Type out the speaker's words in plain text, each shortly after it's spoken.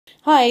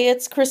Hi,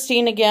 it's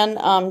Christine again.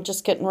 I'm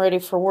just getting ready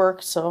for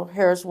work, so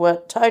hair's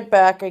wet, tied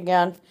back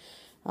again.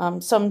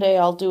 Someday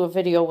I'll do a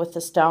video with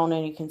this down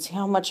and you can see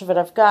how much of it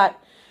I've got.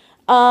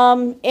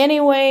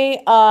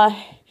 Anyway,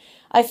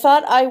 I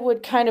thought I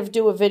would kind of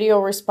do a video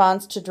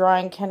response to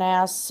Drawing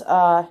Canass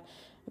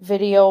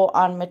video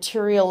on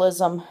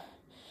materialism.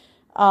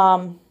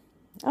 Oh,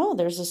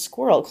 there's a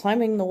squirrel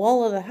climbing the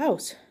wall of the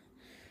house.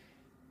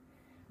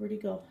 Where'd he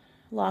go?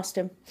 Lost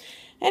him.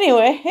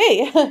 Anyway,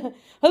 hey,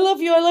 I love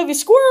you,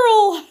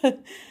 squirrel!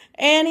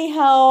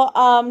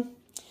 Anyhow,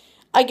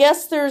 I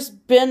guess there's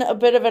been a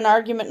bit of an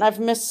argument, and I've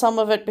missed some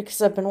of it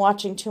because I've been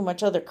watching too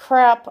much other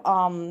crap,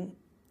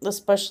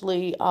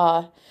 especially,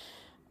 I'm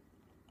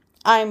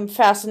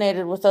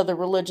fascinated with other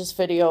religious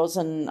videos,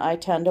 and I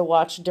tend to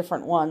watch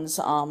different ones,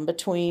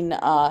 between,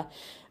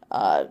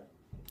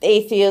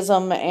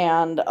 atheism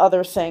and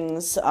other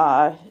things,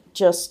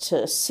 just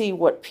to see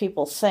what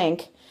people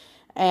think.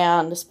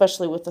 And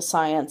especially with the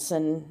science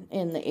and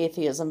in the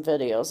atheism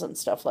videos and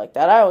stuff like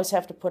that. I always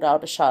have to put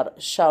out a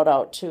shout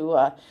out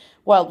to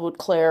Wildwood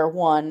Claire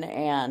 1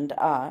 and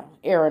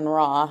Aaron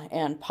Raw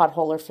and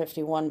Potholer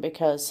 51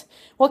 because,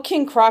 well,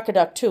 King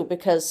Crocoduck too,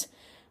 because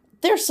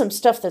there's some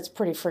stuff that's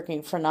pretty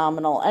freaking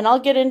phenomenal. And I'll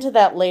get into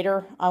that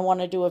later. I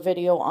want to do a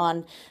video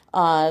on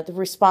the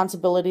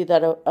responsibility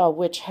that a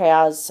witch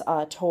has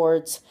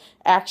towards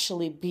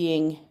actually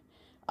being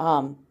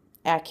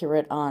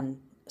accurate on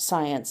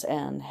science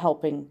and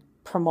helping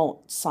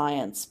promote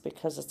science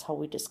because it's how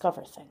we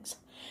discover things.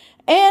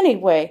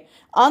 Anyway,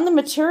 on the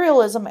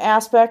materialism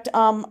aspect,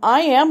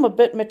 I am a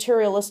bit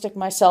materialistic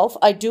myself.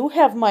 I do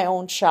have my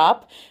own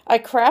shop. I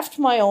craft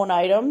my own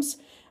items.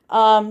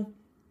 My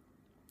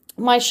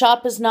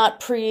shop is not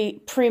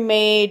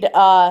pre-made.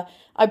 I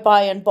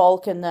buy in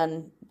bulk and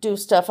then do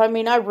stuff. I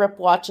mean, I rip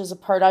watches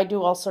apart. I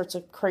do all sorts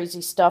of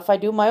crazy stuff. I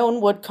do my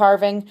own wood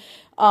carving,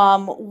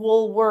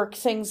 wool work,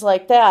 things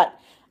like that.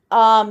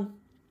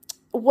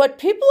 What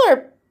people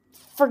are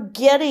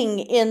forgetting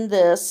in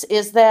this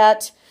is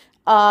that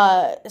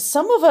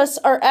some of us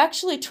are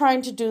actually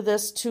trying to do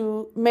this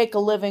to make a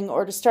living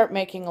or to start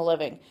making a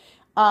living.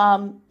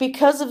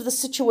 Because of the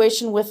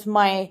situation with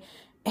my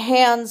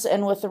hands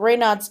and with the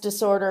Raynaud's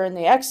disorder and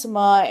the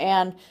eczema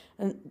and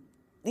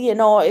you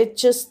know,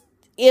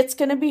 it's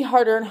going to be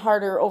harder and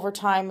harder over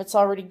time. It's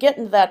already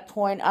getting to that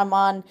point. I'm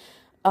on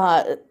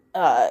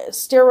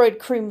steroid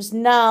creams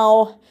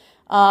now.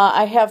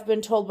 I have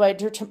been told by a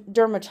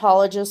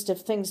dermatologist if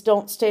things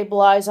don't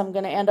stabilize, I'm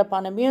going to end up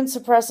on immune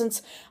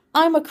suppressants.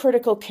 I'm a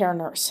critical care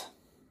nurse.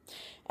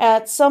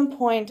 At some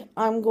point,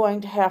 I'm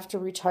going to have to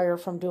retire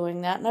from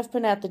doing that, and I've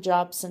been at the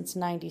job since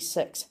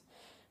 '96.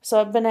 So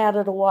I've been at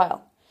it a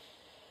while.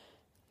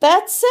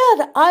 That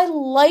said, I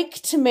like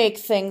to make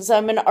things.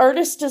 I'm an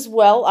artist as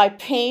well. I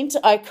paint,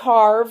 I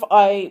carve,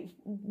 I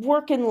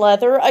work in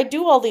leather. I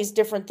do all these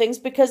different things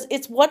because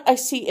it's what I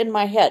see in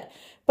my head.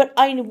 But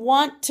I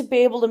want to be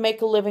able to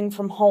make a living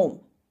from home.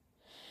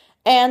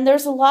 And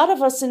there's a lot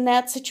of us in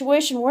that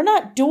situation. We're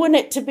not doing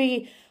it to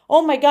be,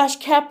 oh my gosh,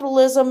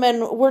 capitalism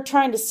and we're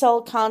trying to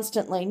sell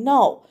constantly.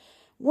 No,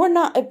 we're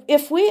not.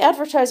 If we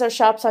advertise our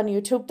shops on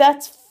YouTube,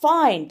 that's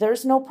fine.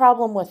 There's no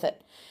problem with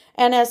it.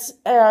 And as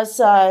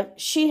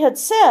she had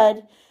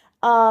said,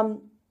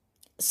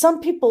 some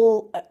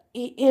people,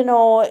 you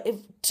know,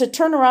 to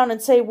turn around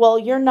and say, well,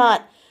 you're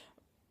not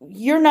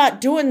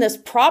doing this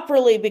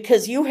properly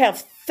because you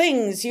have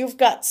things, you've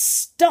got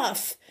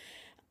stuff.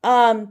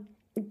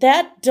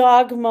 That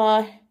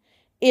dogma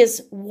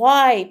is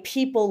why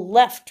people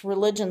left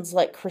religions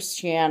like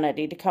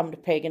Christianity to come to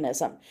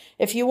paganism.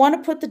 If you want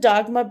to put the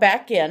dogma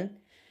back in,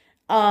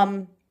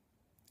 I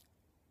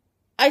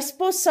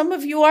suppose some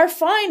of you are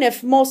fine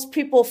if most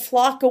people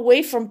flock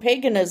away from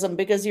paganism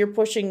because you're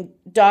pushing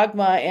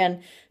dogma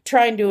and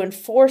trying to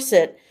enforce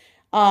it.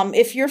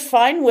 If you're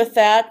fine with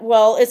that,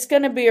 well, it's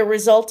going to be a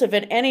result of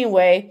it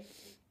anyway.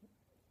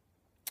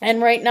 And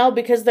right now,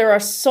 because there are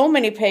so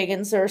many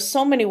pagans, there are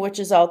so many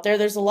witches out there,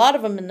 there's a lot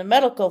of them in the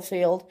medical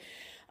field,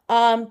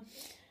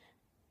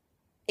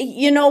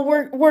 you know,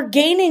 we're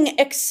gaining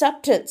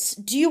acceptance.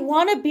 Do you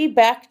want to be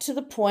back to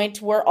the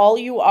point where all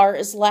you are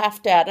is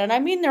laughed at? And I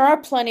mean, there are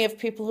plenty of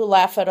people who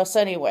laugh at us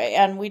anyway,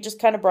 and we just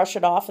kind of brush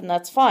it off, and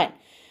that's fine.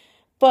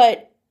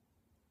 But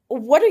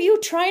what are you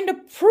trying to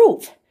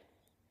prove?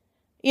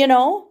 You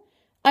know,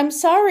 I'm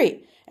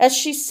sorry. As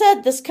she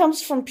said, this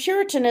comes from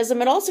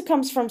Puritanism. It also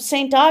comes from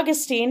St.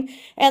 Augustine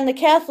and the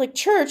Catholic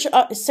Church.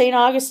 St.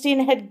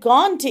 Augustine had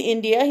gone to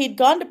India. He'd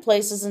gone to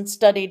places and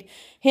studied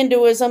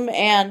Hinduism,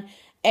 and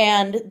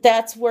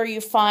that's where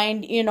you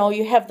find, you know,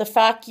 you have the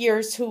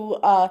fakirs who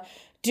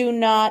do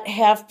not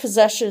have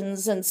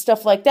possessions and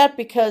stuff like that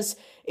because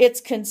it's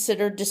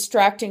considered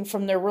distracting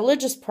from their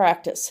religious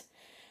practice.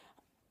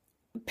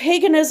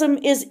 Paganism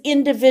is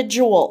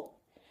individual.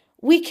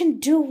 We can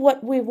do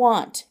what we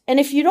want. And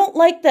if you don't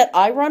like that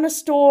I run a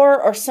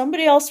store or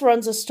somebody else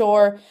runs a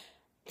store,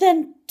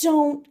 then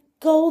don't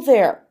go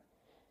there.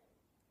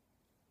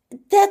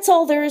 That's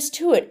all there is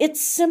to it.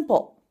 It's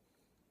simple.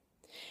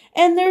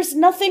 And there's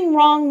nothing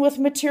wrong with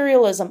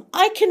materialism.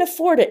 I can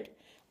afford it.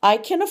 I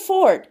can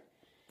afford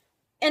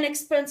an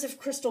expensive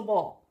crystal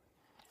ball.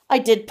 I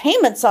did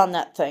payments on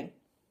that thing.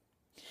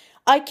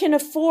 I can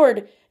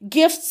afford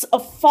gifts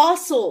of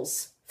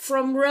fossils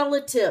from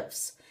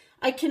relatives.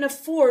 I can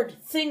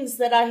afford things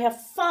that I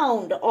have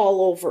found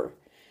all over.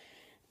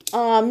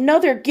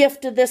 Another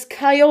gift of this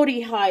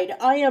coyote hide.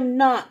 I am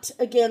not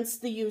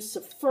against the use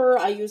of fur.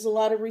 I use a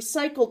lot of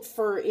recycled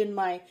fur in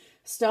my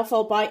stuff.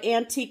 I'll buy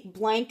antique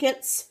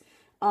blankets.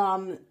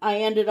 I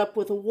ended up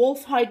with a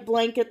wolf hide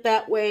blanket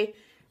that way.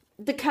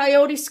 The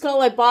coyote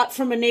skull I bought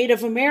from a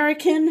Native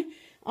American,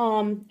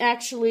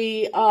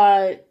 actually,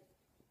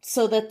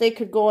 so that they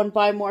could go and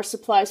buy more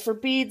supplies for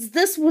beads.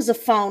 This was a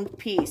found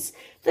piece.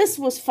 This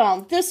was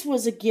found. This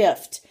was a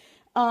gift.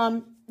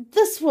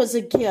 This was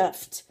a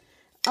gift.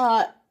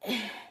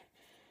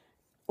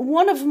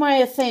 One of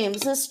my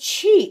themes is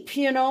cheap,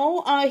 you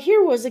know.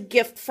 Here was a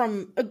gift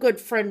from a good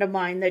friend of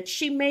mine that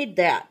she made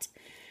that.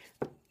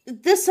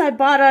 This I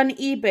bought on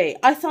eBay.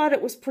 I thought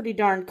it was pretty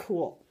darn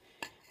cool.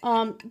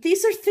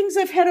 These are things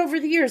I've had over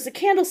the years. The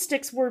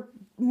candlesticks were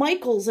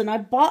Michael's, and I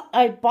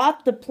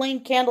bought the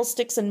plain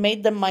candlesticks and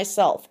made them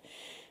myself.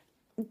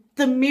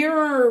 The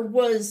mirror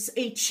was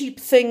a cheap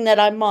thing that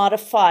I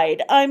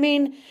modified. I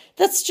mean,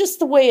 that's just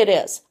the way it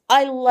is.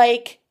 I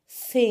like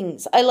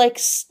things. I like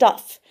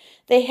stuff.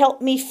 They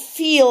help me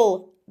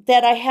feel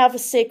that I have a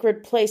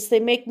sacred place. They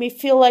make me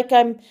feel like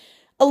I'm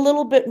a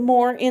little bit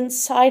more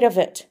inside of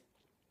it.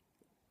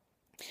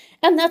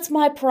 And that's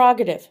my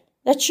prerogative.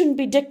 That shouldn't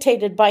be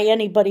dictated by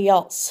anybody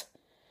else.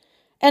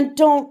 And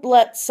don't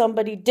let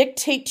somebody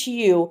dictate to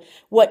you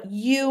what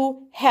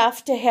you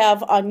have to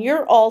have on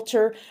your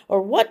altar,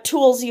 or what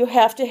tools you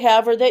have to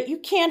have, or that you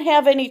can't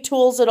have any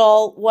tools at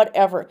all,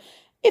 whatever.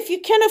 If you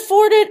can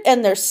afford it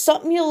and there's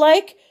something you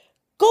like,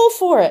 go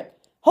for it.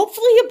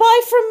 Hopefully you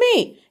buy from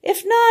me.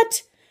 If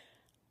not,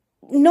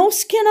 no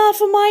skin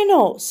off of my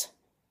nose.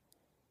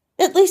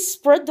 At least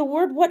spread the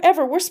word,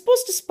 whatever. We're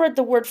supposed to spread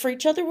the word for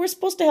each other. We're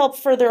supposed to help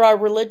further our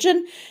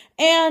religion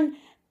and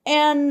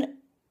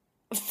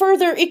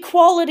further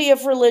equality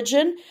of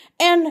religion,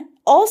 and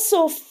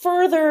also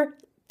further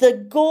the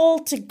goal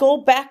to go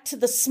back to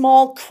the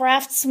small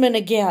craftsman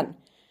again.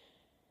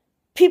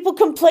 People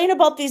complain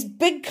about these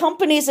big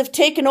companies have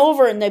taken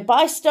over and they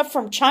buy stuff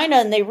from China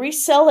and they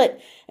resell it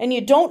and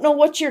you don't know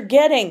what you're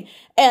getting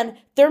and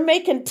they're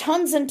making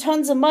tons and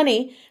tons of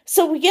money.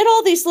 So we get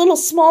all these little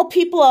small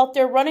people out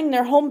there running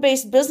their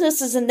home-based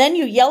businesses, and then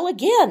you yell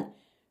again.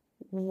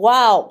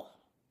 Wow.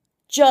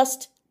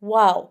 Just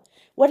wow.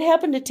 What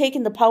happened to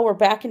taking the power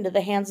back into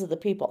the hands of the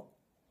people?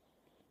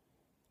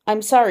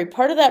 I'm sorry,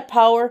 part of that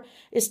power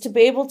is to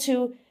be able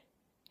to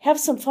have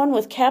some fun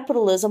with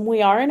capitalism.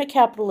 We are in a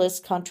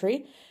capitalist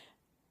country.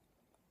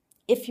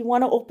 If you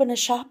want to open a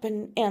shop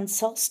and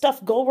sell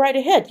stuff, go right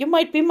ahead. You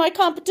might be my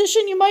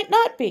competition, you might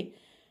not be.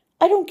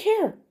 I don't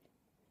care.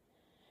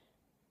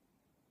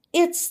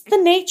 It's the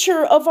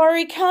nature of our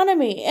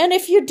economy. And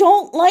if you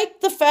don't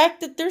like the fact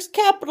that there's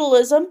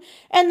capitalism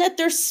and that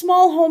there's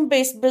small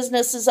home-based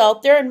businesses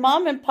out there and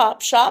mom and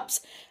pop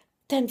shops,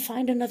 then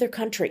find another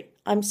country.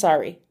 I'm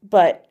sorry,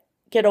 but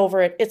get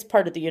over it. It's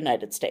part of the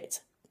United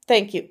States.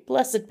 Thank you.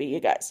 Blessed be you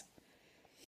guys.